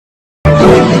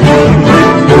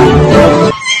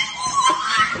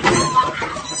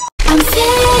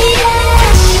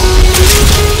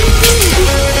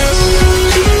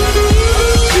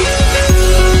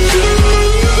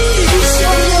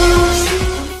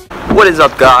What is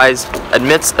up, guys?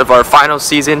 Amidst of our final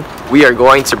season, we are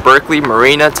going to Berkeley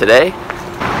Marina today.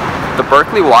 The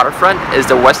Berkeley waterfront is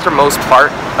the westernmost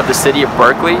part of the city of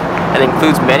Berkeley and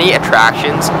includes many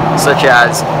attractions such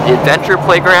as the adventure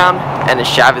playground and the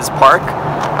Chavez Park.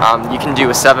 You can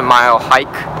do a 7-mile hike.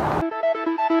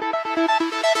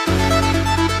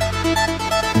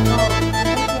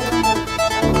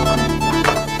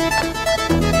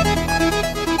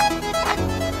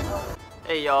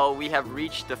 Hey y'all, we have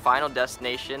reached the final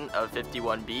destination of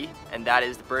 51B, and that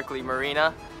is the Berkeley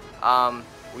Marina.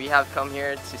 We have come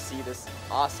here to see this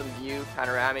awesome view,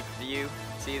 panoramic view.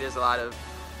 See, there's a lot of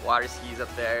water skis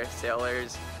up there,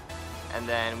 sailors, and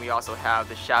then we also have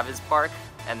the Chavez Park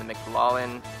and the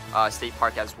McLaughlin State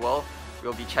Park as well.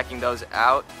 We'll be checking those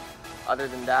out. Other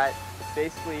than that, it's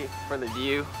basically for the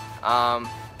view.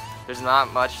 There's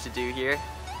not much to do here,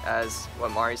 as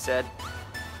what Mari said.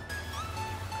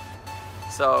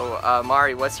 So,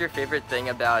 Mari, what's your favorite thing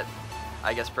about,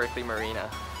 I guess, Berkeley Marina?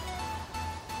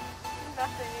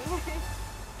 Nothing.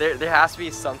 There has to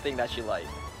be something that you like.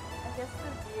 I guess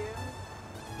the view.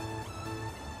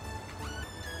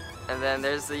 And then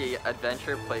there's the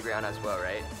adventure playground as well,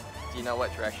 right? Do you know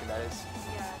what direction that is?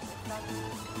 Yeah,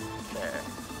 it's there.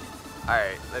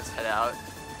 Alright, let's head out.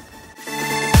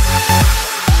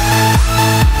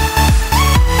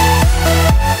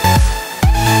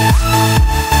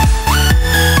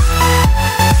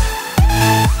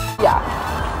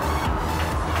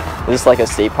 Is this like a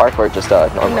state park or just a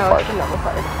normal park? No, it's a normal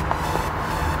park.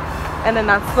 And then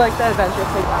that's like the adventure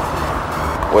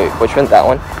playground. Wait, which one? That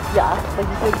one? Yeah, like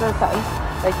you see the fence.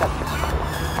 Like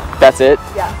that's. That's it?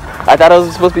 Yeah. I thought it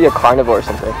was supposed to be a carnival or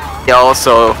something. Yeah,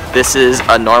 also, this is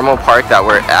a normal park that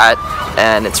we're at,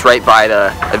 and it's right by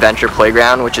the adventure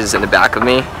playground, which is in the back of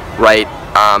me, right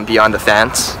beyond the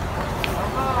fence.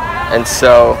 And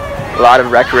so, a lot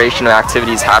of recreational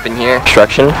activities happen here.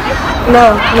 Construction?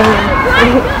 No.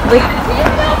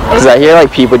 Because I hear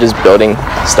like people just building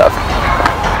stuff.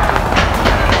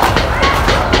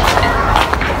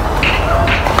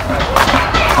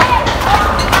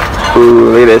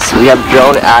 Ooh, look at this. We have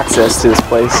drone access to this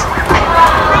place.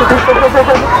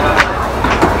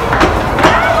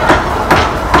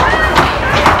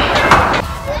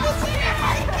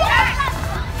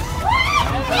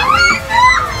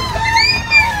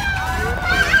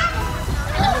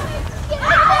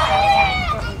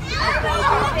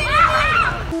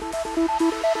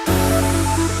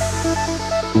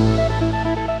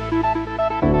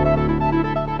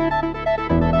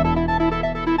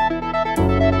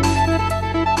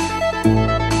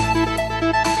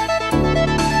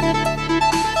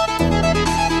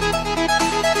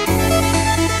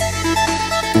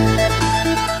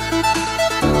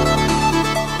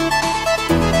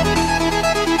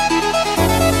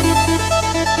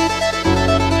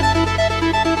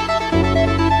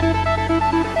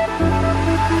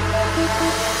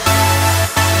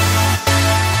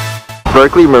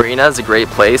 Berkeley Marina is a great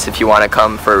place if you want to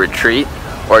come for a retreat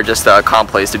or just a calm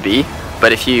place to be,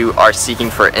 but if you are seeking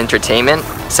for entertainment,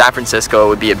 San Francisco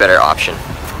would be a better option.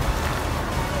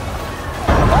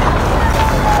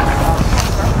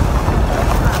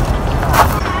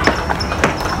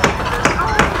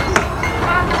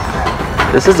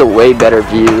 This is a way better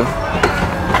view.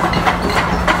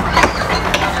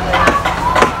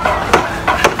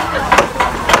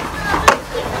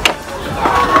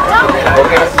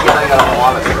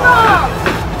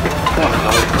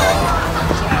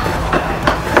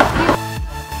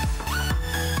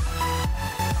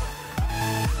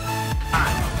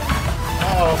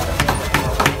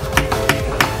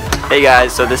 Hey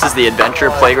guys, so this is the adventure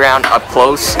playground up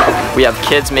close. We have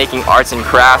kids making arts and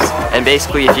crafts, and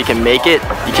basically if you can make it,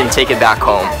 you can take it back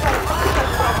home.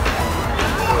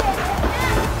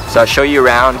 So I'll show you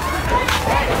around.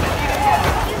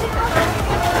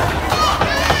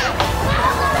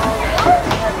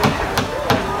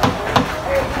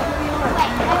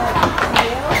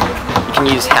 You can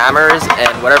use hammers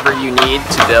and whatever you need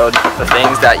to build the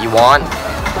things that you want.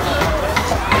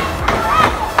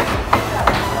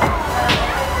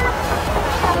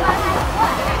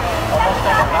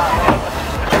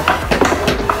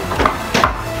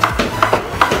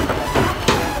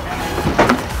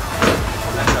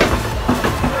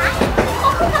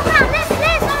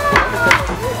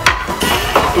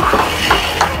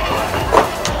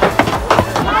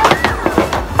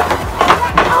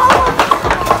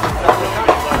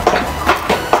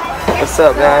 What's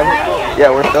up, man? Yeah,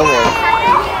 we're filming.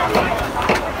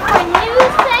 For a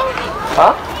news thing?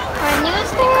 Huh? For a news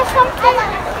thing or something?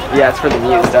 Yeah, it's for the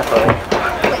news, definitely.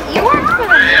 Wait, you work for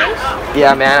the news?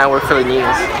 Yeah, man, I work for the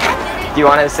news. Do you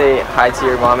want to say hi to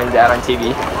your mom and dad on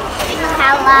TV?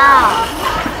 Hello.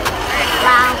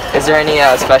 Wow. Is there any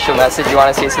special message you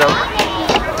want to say to them?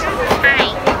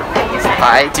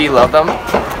 Hi. Hi. Do you love them?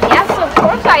 Yes, of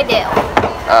course I do.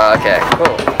 Okay.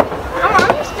 Cool.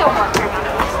 I'm still working on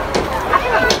it.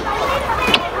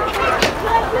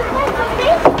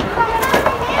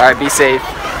 All right. Be safe.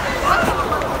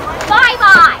 Bye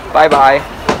bye. Bye bye.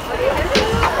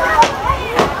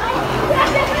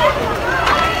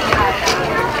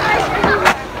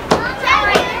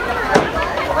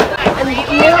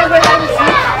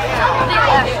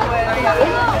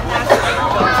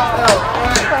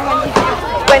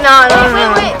 Wait, no.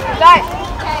 Wait. Guys.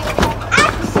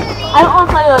 I don't want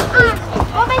to play with this.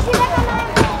 I'm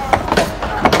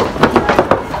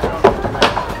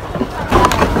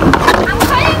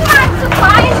putting my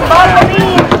supplies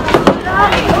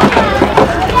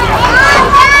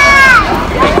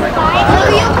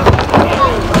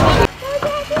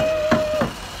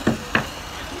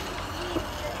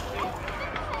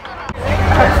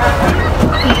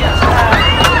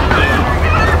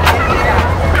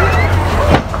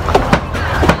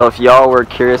So if y'all were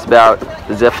curious about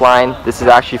the zip line, this is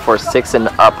actually for 6 and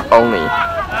up only.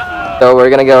 So we're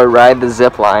gonna go ride the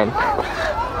zip line.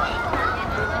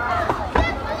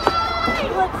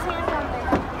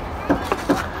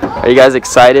 Are you guys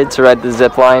excited to ride the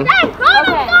zip line? Yeah,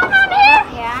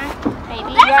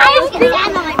 maybe. I can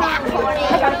stand on my back.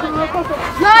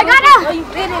 No, I gotta. No, you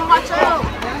didn't. Watch out.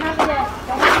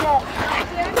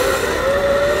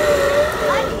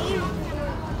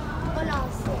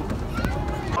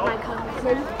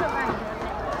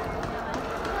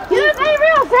 You say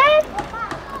real, Zane?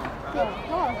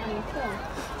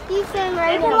 You say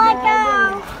right now. Let go.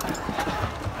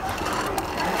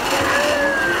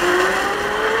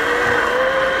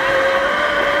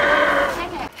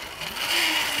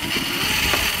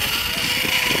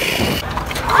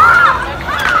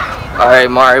 Alright,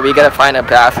 Mari, we gotta find a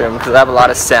bathroom because I have a lot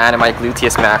of sand in my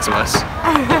gluteus maximus.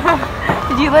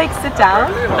 Did you like sit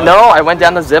down? No, I went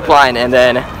down the zip line and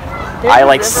then I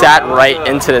like sat right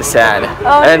into the sand.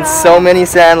 Oh, and no. so many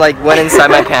sand like went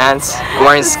inside my pants. I'm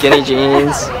wearing skinny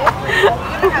jeans.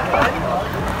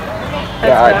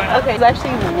 God. Okay, it's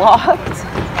actually locked.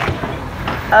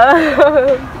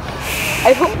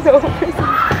 I hope no person.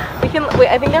 We can wait.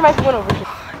 I think there might be one over here.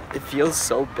 It feels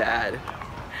so bad.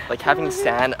 Like having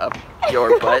sand up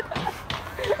your butt.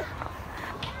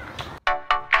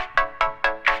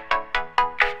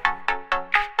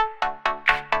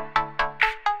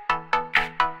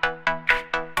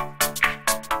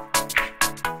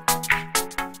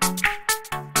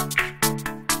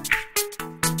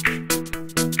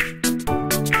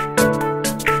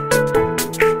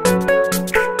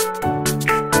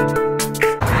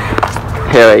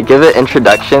 Here, wait, give an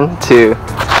introduction to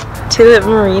To the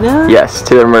marina? yes,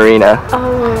 to the marina.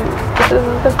 This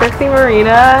is the Berkeley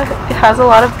Marina. It has a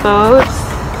lot of boats.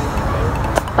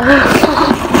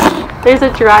 There's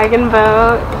a dragon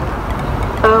boat.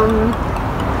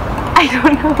 I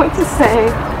don't know what to say.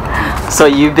 So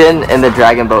you've been in the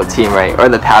dragon boat team, right? Or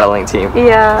the paddling team?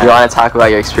 Yeah. You want to talk about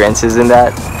your experiences in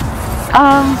that?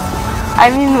 I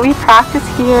mean, we practice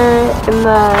here in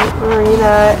the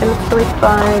marina and it's really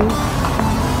fun.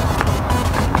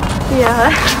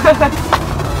 Yeah.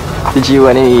 Did you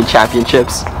win any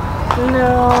championships?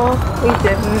 No, we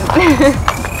didn't.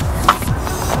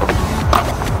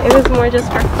 It was more just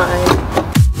for fun.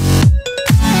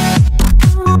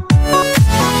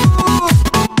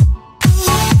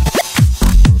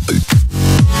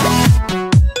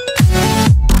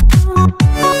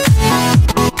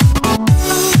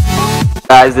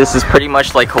 Guys, this is pretty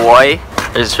much like Hawaii.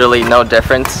 There's really no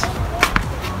difference.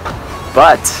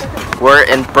 But we're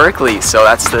in Berkeley, so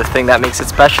that's the thing that makes it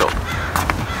special.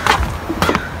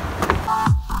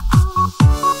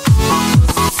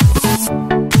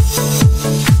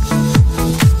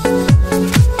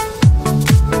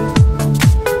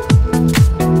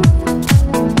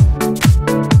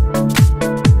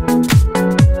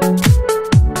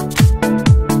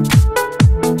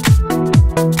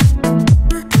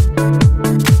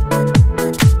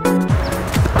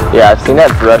 Yeah, I've seen that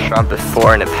restaurant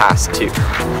before in the past too.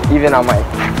 Even on my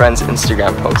friend's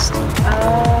Instagram post.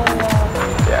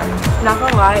 Yeah. Not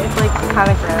gonna lie, it's like kind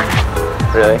of gross.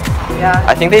 Really? Yeah.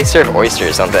 I think they serve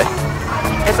oysters, don't they?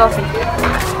 It's all seafood.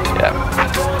 Yeah.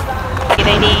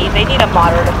 They need a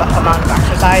moderate amount of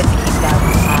exercise to keep them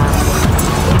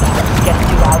get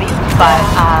too rowdy. But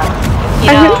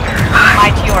you know,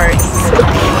 my two are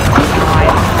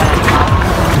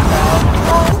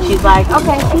she's like,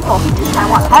 okay, people, I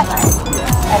want pets,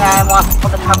 and I want people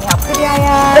to tell me how pretty I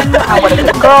am, how what a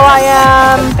good girl I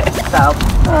am. So,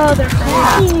 Oh, they're pretty.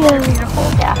 yeah, they're beautiful.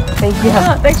 Yeah. Thank you.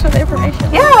 Yeah, thanks for the information.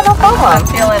 Yeah, no problem. I'm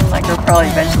feeling like we're probably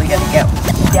eventually gonna get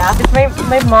one. Yeah.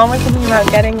 My mom was thinking about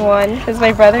getting one because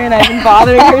my brother and I have been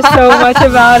bothering her so much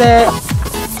about it.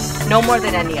 No more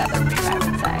than any other breed, I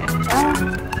would say.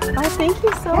 Oh, thank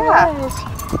you so Yeah. much.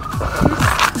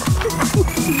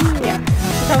 Yeah.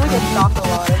 She probably gets knocked a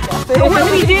lot, I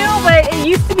guess. We do, but it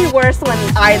used to be worse when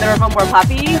either of them were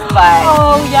puppies, but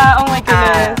Oh, yeah. Oh, my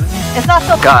goodness. it's not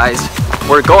so Guys,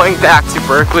 we're going back to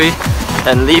Berkeley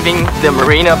and leaving the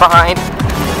marina behind.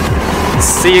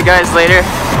 See you guys later.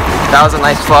 That was a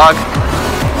nice vlog.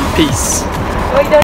 Peace. Wait,